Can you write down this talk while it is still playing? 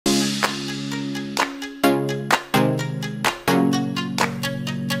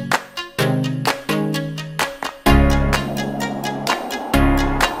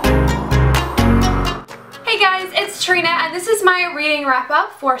my reading wrap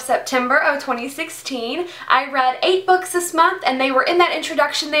up for September of 2016. I read 8 books this month and they were in that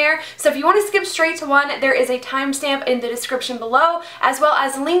introduction there, so if you want to skip straight to one, there is a timestamp in the description below, as well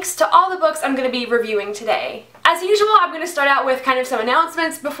as links to all the books I'm going to be reviewing today. As usual, I'm going to start out with kind of some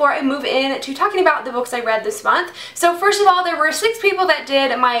announcements before I move in to talking about the books I read this month. So first of all, there were 6 people that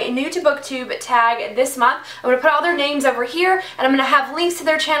did my new to booktube tag this month. I'm going to put all their names over here, and I'm going to have links to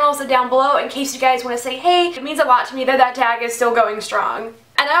their channels down below in case you guys want to say, hey, it means a lot to me that that tag is still going strong.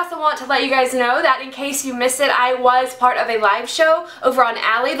 And I also want to let you guys know that in case you missed it, I was part of a live show over on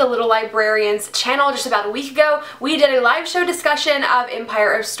Allie, the Little Librarian's channel, just about a week ago. We did a live show discussion of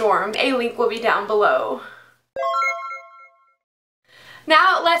Empire of Storm. A link will be down below.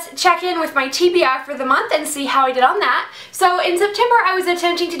 Now let's check in with my TBR for the month and see how I did on that. So in September I was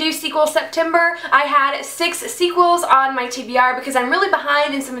attempting to do sequel September. I had 6 sequels on my TBR because I'm really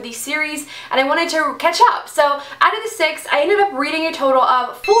behind in some of these series and I wanted to catch up. So out of the 6, I ended up reading a total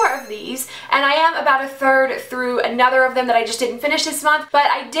of 4 of these, and I am about a third through another of them that I just didn't finish this month, but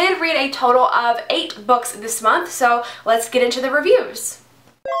I did read a total of 8 books this month, so let's get into the reviews.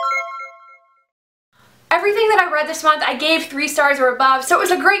 Everything that I read this month I gave 3 stars or above, so it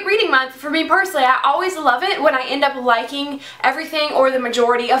was a great reading month for me personally. I always love it when I end up liking everything or the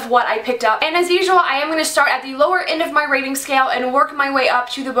majority of what I picked up. And as usual, I am going to start at the lower end of my rating scale and work my way up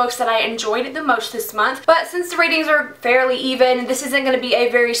to the books that I enjoyed the most this month. But since the ratings are fairly even, this isn't going to be a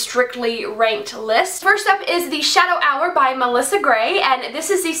very strictly ranked list. First up is The Shadow Hour by Melissa Gray, and this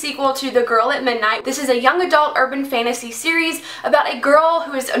is the sequel to The Girl at Midnight. This is a young adult urban fantasy series about a girl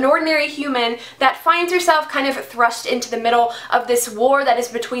who is an ordinary human that finds herself kind of thrust into the middle of this war that is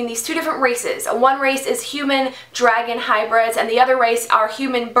between these 2 different races. One race is human dragon hybrids and the other race are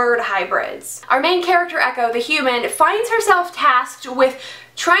human bird hybrids. Our main character, Echo, the human, finds herself tasked with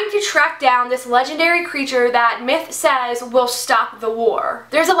trying to track down this legendary creature that myth says will stop the war.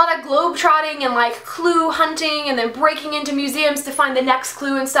 There's a lot of globe-trotting and like clue hunting and then breaking into museums to find the next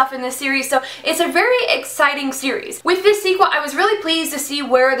clue and stuff in this series, so it's a very exciting series. With this sequel, I was really pleased to see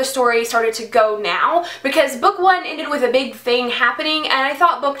where the story started to go now, because book 1 ended with a big thing happening and I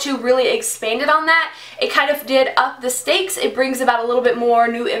thought book 2 really expanded on that. It kind of did up the stakes. It brings about a little bit more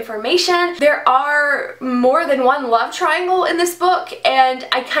new information. There are more than one love triangle in this book, and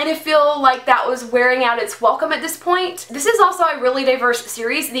I kind of feel like that was wearing out its welcome at this point. This is also a really diverse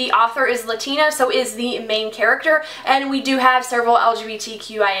series. The author is Latina, so is the main character, and we do have several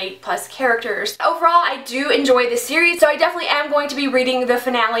LGBTQIA+ characters. Overall, I do enjoy this series, so I definitely am going to be reading the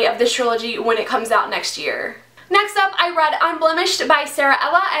finale of this trilogy when it comes out next year. Next up, I read Unblemished by Sara,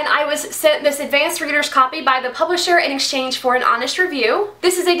 and I was sent this advanced reader's copy by the publisher in exchange for an honest review.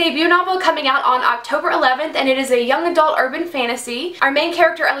 This is a debut novel coming out on October 11th, and it is a young adult urban fantasy. Our main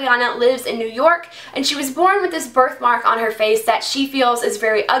character, Eliana, lives in New York, and she was born with this birthmark on her face that she feels is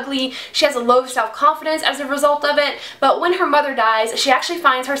very ugly. She has a low self-confidence as a result of it, but when her mother dies, she actually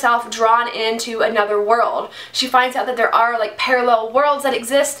finds herself drawn into another world. She finds out that there are like parallel worlds that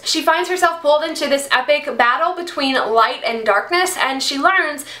exist. She finds herself pulled into this epic battle between light and darkness, and she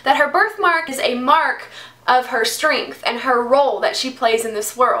learns that her birthmark is a mark of her strength and her role that she plays in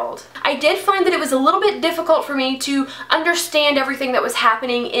this world. I did find that it was a little bit difficult for me to understand everything that was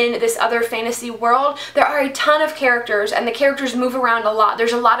happening in this other fantasy world. There are a ton of characters and the characters move around a lot.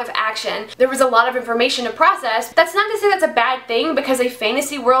 There's a lot of action. There was a lot of information to process. That's not to say that's a bad thing, because a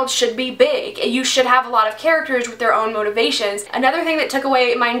fantasy world should be big. You should have a lot of characters with their own motivations. Another thing that took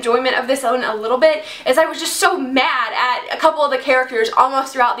away my enjoyment of this one a little bit is I was just so mad at a couple of the characters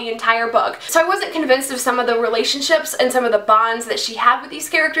almost throughout the entire book. So I wasn't convinced of some of the relationships and some of the bonds that she had with these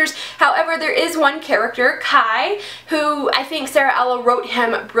characters. However, there is one character, Kai, who I think Sara wrote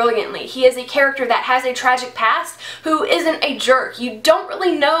him brilliantly. He is a character that has a tragic past who isn't a jerk. You don't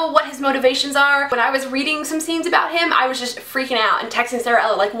really know what his motivations are. When I was reading some scenes about him, I was just freaking out and texting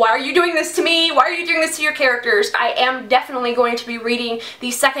Sara like, why are you doing this to me? Why are you doing this to your characters? I am definitely going to be reading the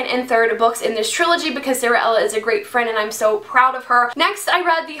 2nd and 3rd books in this trilogy because Sara is a great friend and I'm so proud of her. Next, I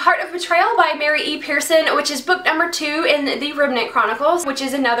read The Heart of Betrayal by Mary E. Pearson, which is book number 2 in the Remnant Chronicles, which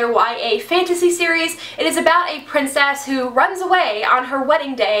is another YA fantasy series. It is about a princess who runs away on her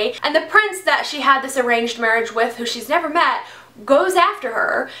wedding day, and the prince that she had this arranged marriage with, who she's never met, goes after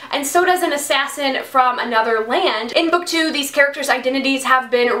her, and so does an assassin from another land. In book 2, these characters' identities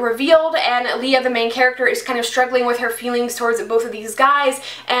have been revealed, and Leah, the main character, is kind of struggling with her feelings towards both of these guys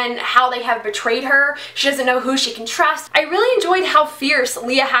and how they have betrayed her. She doesn't know who she can trust. I really enjoyed how fierce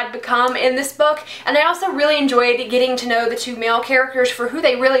Leah had become in this book, and I also really enjoyed getting to know the 2 male characters for who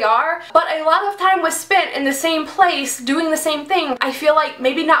they really are, but a lot of time was spent in the same place doing the same thing. I feel like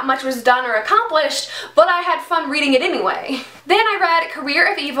maybe not much was done or accomplished, but I had fun reading it anyway. Then I read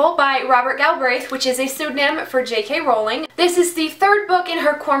Career of Evil by Robert Galbraith, which is a pseudonym for J.K. Rowling. This is the third book in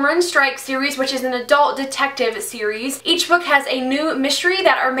her Cormoran Strike series, which is an adult detective series. Each book has a new mystery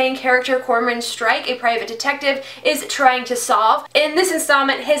that our main character, Cormoran Strike, a private detective, is trying to solve. In this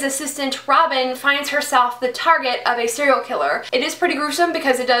installment, his assistant Robin finds herself the target of a serial killer. It is pretty gruesome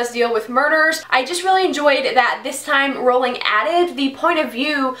because it does deal with murders. I just really enjoyed that this time Rowling added the point of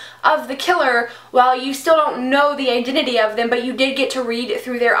view of the killer while you still don't know the identity of them, but you did get to read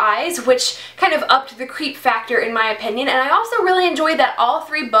through their eyes, which kind of upped the creep factor in my opinion. And I also really enjoyed that all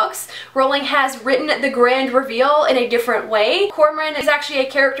three books, Rowling has written the grand reveal in a different way. Cormoran is actually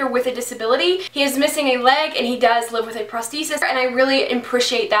a character with a disability. He is missing a leg and he does live with a prosthesis, and I really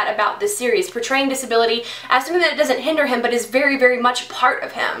appreciate that about this series, portraying disability as something that doesn't hinder him but is very, very much part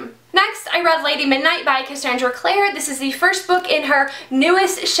of him. Next, I read Lady Midnight by Cassandra Clare. This is the first book in her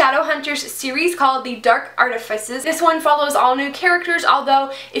newest Shadowhunters series called The Dark Artifices. This one follows all new characters,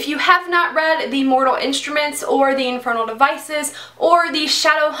 although if you have not read The Mortal Instruments or The Infernal Devices or the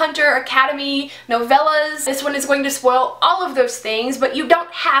Shadowhunter Academy novellas, this one is going to spoil all of those things, but you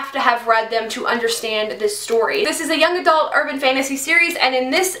don't have to have read them to understand this story. This is a young adult urban fantasy series, and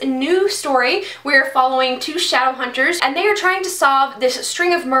in this new story, we are following two Shadowhunters, and they are trying to solve this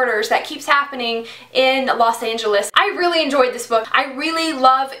string of murders that keeps happening in Los Angeles. I really enjoyed this book. I really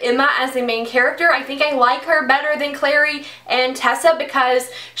love Emma as the main character. I think I like her better than Clary and Tessa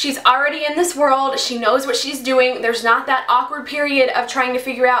because she's already in this world. She knows what she's doing. There's not that awkward period of trying to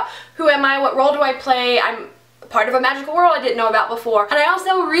figure out who am I, what role do I play. I'm part of a magical world I didn't know about before. And I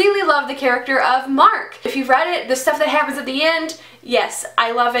also really love the character of Mark. If you've read it, the stuff that happens at the end, yes,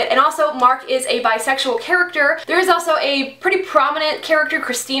 I love it. And also, Mark is a bisexual character. There is also a pretty prominent character,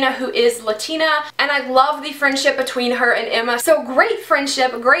 Christina, who is Latina, and I love the friendship between her and Emma. So great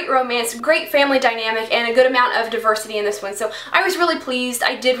friendship, great romance, great family dynamic, and a good amount of diversity in this one. So I was really pleased.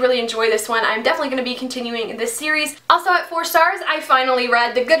 I did really enjoy this one. I'm definitely going to be continuing this series. Also at 4 stars, I finally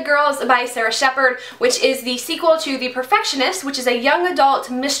read The Good Girls by Sara Shepard, which is the sequel to The Perfectionists, which is a young adult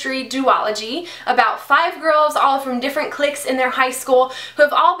mystery duology about 5 girls all from different cliques in their high school who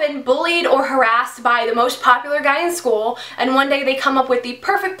have all been bullied or harassed by the most popular guy in school, and one day they come up with the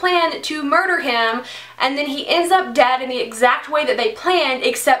perfect plan to murder him, and then he ends up dead in the exact way that they planned,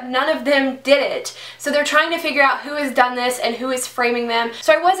 except none of them did it. So they're trying to figure out who has done this and who is framing them.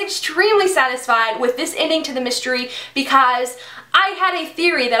 So I was extremely satisfied with this ending to the mystery because I had a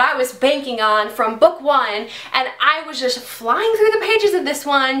theory that I was banking on from book 1, and I was just flying through the pages of this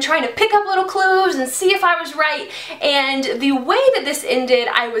one trying to pick up little clues and see if I was right, and the way that this ended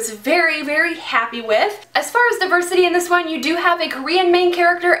I was very, very happy with. As far as diversity in this one, you do have a Korean main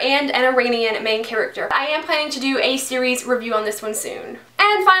character and an Iranian main character. I am planning to do a series review on this one soon.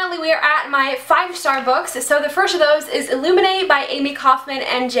 And finally, we are at my 5-star books. So the first of those is Illuminae by Amie Kaufman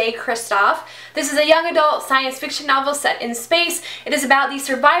and J. Kristoff. This is a young adult science fiction novel set in space. It is about the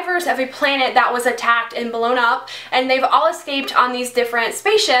survivors of a planet that was attacked and blown up, and they've all escaped on these different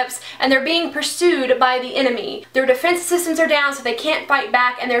spaceships, and they're being pursued by the enemy. Their defense systems are down, so they can't fight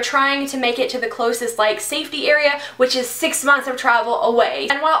back, and they're trying to make it to the closest safety area, which is 6 months of travel away.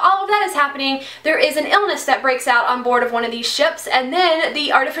 And while all of that is happening, there is an illness that breaks out on board of one of these ships, and then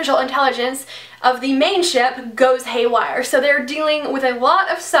the artificial intelligence of the main ship goes haywire. So they're dealing with a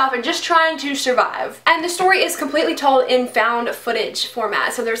lot of stuff and just trying to survive. And the story is completely told in found footage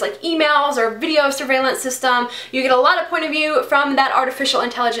format. So there's emails or video surveillance system. You get a lot of point of view from that artificial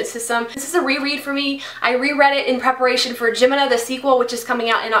intelligence system. This is a reread for me. I reread it in preparation for Gemina, the sequel, which is coming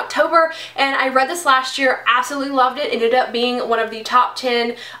out in October. And I read this last year, absolutely loved it. Ended up being one of the top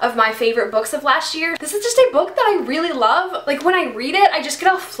 10 of my favorite books of last year. This is just a book that I really love. When I read it, I just get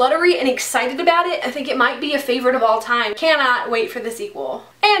all fluttery and excited about it. I think it might be a favorite of all time. Cannot wait for the sequel.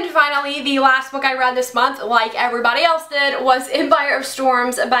 And finally, the last book I read this month, like everybody else did, was Empire of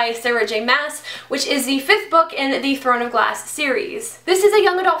Storms by Sarah J. Maas, which is the 5th book in the Throne of Glass series. This is a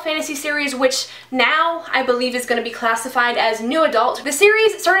young adult fantasy series which now I believe is going to be classified as new adult. The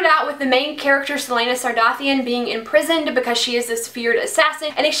series started out with the main character Selena Sardathian being imprisoned because she is this feared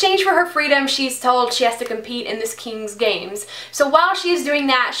assassin. In exchange for her freedom, she's told she has to compete in this king's games. So while she is doing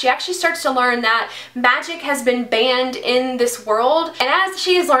that, she actually starts to learn that magic has been banned in this world, and as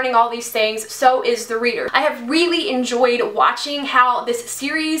she is learning all these things, so is the reader. I have really enjoyed watching how this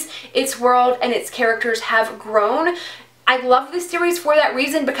series, its world, and its characters have grown. I love this series for that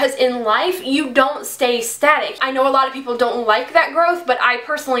reason, because in life, you don't stay static. I know a lot of people don't like that growth, but I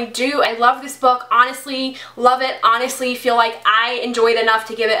personally do. I love this book, honestly, love it, honestly feel like I enjoyed enough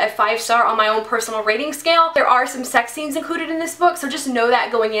to give it a 5-star on my own personal rating scale. There are some sex scenes included in this book, so just know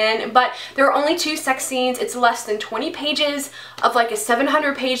that going in, but there are only 2 sex scenes. It's less than 20 pages of like a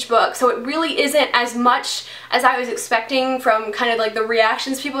 700-page book, so it really isn't as much as I was expecting from kind of like the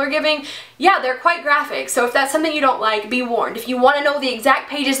reactions people are giving. Yeah, they're quite graphic, so if that's something you don't like, be warned. If you want to know the exact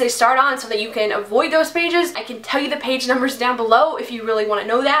pages they start on so that you can avoid those pages, I can tell you the page numbers down below if you really want to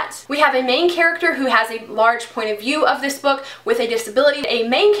know that. We have a main character who has a large point of view of this book with a disability. A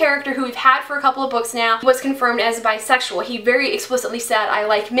main character who we've had for a couple of books now was confirmed as bisexual. He very explicitly said, I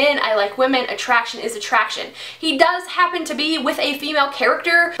like men, I like women, attraction is attraction. He does happen to be with a female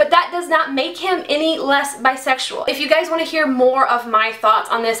character, but that does not make him any less bisexual. If you guys want to hear more of my thoughts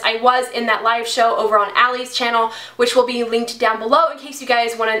on this, I was in that live show over on Allie's channel, which will be linked down below in case you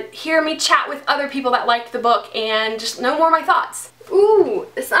guys want to hear me chat with other people that liked the book and just know more of my thoughts. Ooh,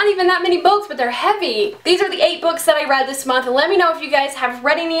 it's not even that many books, but they're heavy. These are the 8 books that I read this month. Let me know if you guys have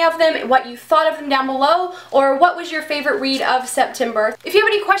read any of them, what you thought of them down below, or what was your favorite read of September. If you have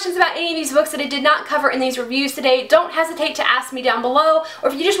any questions about any of these books that I did not cover in these reviews today, don't hesitate to ask me down below, or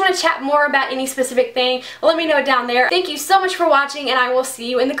if you just want to chat more about any specific thing, let me know down there. Thank you so much for watching, and I will see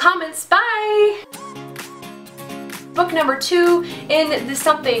you in the comments. Bye! Book number 2 in the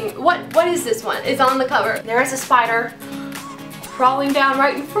something. What is this one? It's on the cover. There is a spider crawling down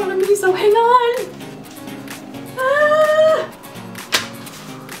right in front of me, so hang on. Ah!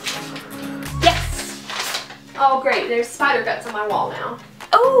 Yes! Oh great, there's spider guts on my wall now.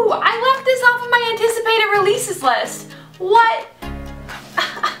 Oh, I left this off of my anticipated releases list. What?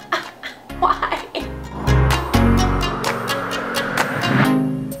 Why?